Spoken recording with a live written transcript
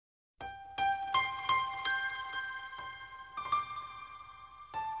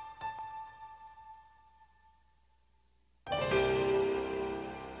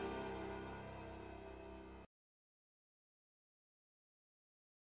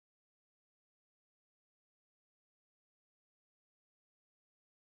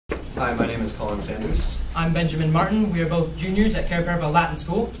Hi, my name is Colin Sanders. I'm Benjamin Martin. We are both juniors at Cair Paravel Latin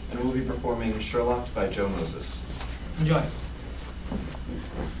School. And we'll be performing Sherlock by Joe Moses. Enjoy.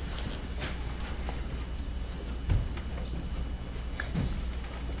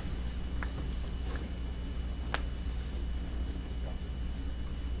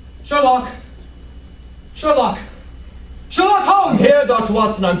 Sherlock! Sherlock! Sherlock Holmes! Here, Dr.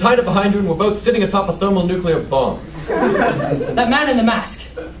 Watson, I'm tied up behind you and we're both sitting atop a thermonuclear bomb. That man in the mask.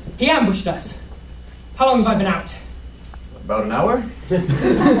 He ambushed us. How long have I been out? About an hour?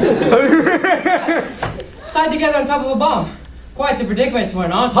 Tied together on top of a bomb. Quite the predicament to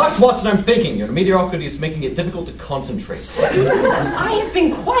an aunt. Hush, Watson, I'm thinking. Your mediocrity is making it difficult to concentrate. I have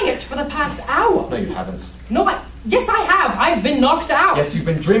been quiet for the past hour. No, you haven't. No, yes, I have. I've been knocked out. Yes, you've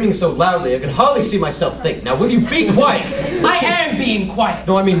been dreaming so loudly I can hardly see myself think. Now, will you be quiet? I am being quiet.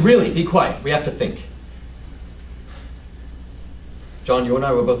 No, I mean really, be quiet. We have to think. John, you and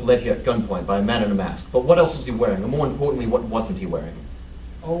I were both led here at gunpoint by a man in a mask. But what else was he wearing? And more importantly, what wasn't he wearing?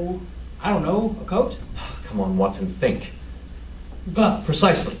 Oh, I don't know. A coat? Come on, Watson, think. Gloves.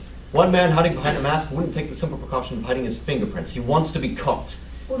 Precisely. One man hiding behind a mask wouldn't take the simple precaution of hiding his fingerprints. He wants to be caught.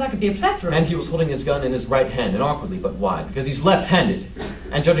 Well, that could be a plethora. And he was holding his gun in his right hand, and awkwardly, but why? Because he's left-handed.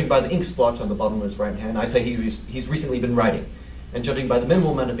 And judging by the ink splotch on the bottom of his right hand, I'd say he's recently been writing. And judging by the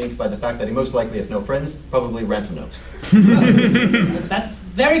minimal amount of ink, by the fact that he most likely has no friends, probably ransom notes. That's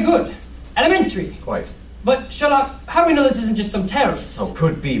very good. Elementary. Quite. But, Sherlock, how do we know this isn't just some terrorist? Oh,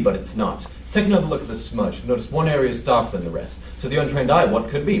 could be, but it's not. Take another look at this smudge. Notice one area is darker than the rest. To the untrained eye, what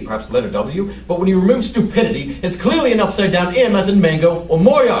could be? Perhaps letter W? But when you remove stupidity, it's clearly an upside-down M as in mango or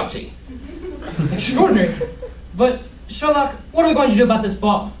Moriarty. Extraordinary. But, Sherlock, what are we going to do about this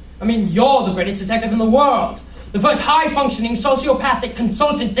bomb? I mean, you're the greatest detective in the world. The first high-functioning sociopathic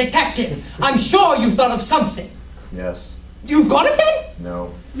consultant detective. I'm sure you've thought of something. Yes. You've got it then?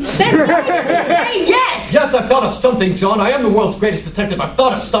 No. Then why did you say yes? Yes, I've thought of something, John. I am the world's greatest detective. I've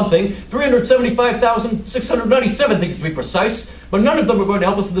thought of something. 375,697 things to be precise. But none of them are going to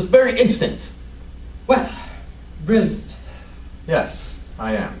help us in this very instant. Well, brilliant. Yes,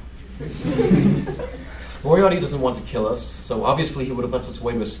 I am. Moriarty doesn't want to kill us, so obviously he would have left us a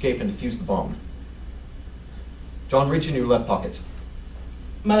way to escape and defuse the bomb. John, reach in your left pocket.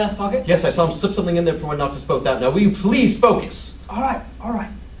 My left pocket? Yes, I saw him slip something in there before I knocked us both out. Now, will you please focus? All right, all right.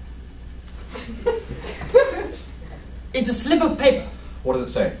 It's a slip of paper. What does it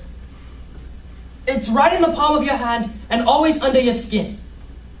say? It's right in the palm of your hand and always under your skin.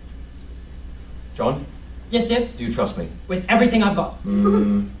 John? Yes, dear? Do you trust me? With everything I've got.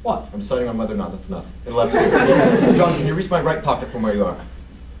 What? I'm deciding on whether or not that's enough. It'll have to. John, can you reach my right pocket from where you are?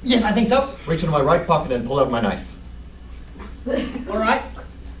 Yes, I think so. Reach into my right pocket and pull out my knife. All right.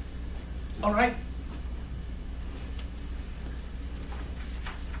 All right.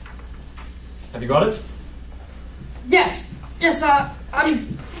 Have you got it? Yes. Yes,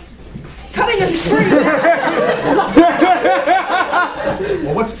 I'm cutting a string.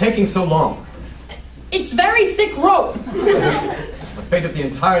 Well, what's taking so long? It's very thick rope. The fate of the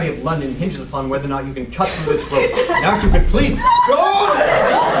entirety of London hinges upon whether or not you can cut through this rope. Now, if you could please go!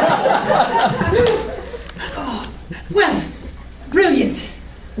 Well, brilliant.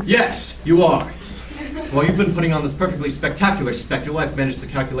 Yes, you are. While you've been putting on this perfectly spectacular spectacle, I've managed to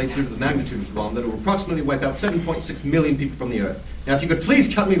calculate due to the magnitude of the bomb that it will approximately wipe out 7.6 million people from the Earth. Now, if you could please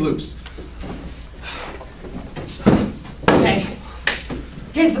cut me loose. Okay.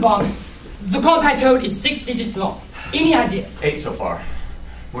 Here's the bomb. The compound code is 6 digits long. Any ideas? 8 so far.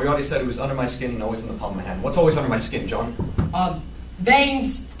 Moriarty said it was under my skin and always in the palm of my hand. What's always under my skin, John?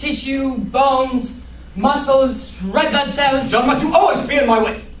 Veins, tissue, bones, muscles, red blood cells. John, must you always be in my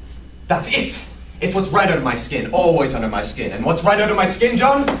way? That's it. It's what's right under my skin, always under my skin. And what's right under my skin,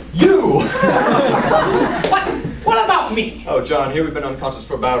 John? You! What about me? Oh, John, here we've been unconscious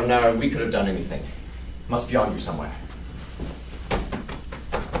for about an hour and we could have done anything. Must be on you somewhere.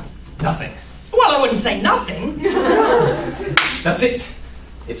 Nothing. Well, I wouldn't say nothing. That's it.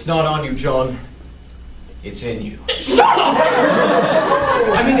 It's not on you, John. It's in you. Shut up!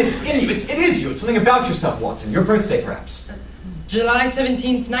 I mean, it's in you. It is you. It's something about yourself, Watson. Your birthday, perhaps. July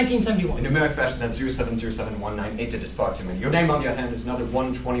 17th, 1971. In numeric fashion, that's 0707198 digits far too many. Your name on the other hand is another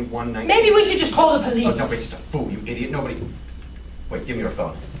 12119. Maybe we should just call the police. Oh, don't be such a fool, you idiot. Nobody... Wait, give me your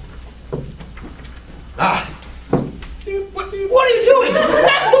phone. Ah! What are you doing?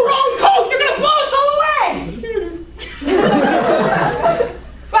 That's the wrong code! You're gonna blow us all away!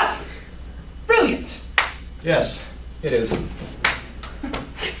 Well, brilliant. Yes, it is.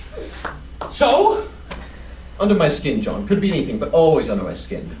 So? Under my skin, John. Could be anything, but always under my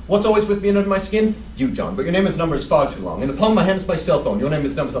skin. What's always with me and under my skin? You, John. But your name and number is far too long. In the palm of my hand is my cell phone. Your name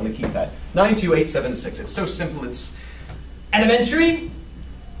and number's on the keypad. 92876. It's so simple, it's... Elementary?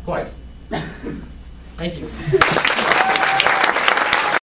 Quite. Thank you.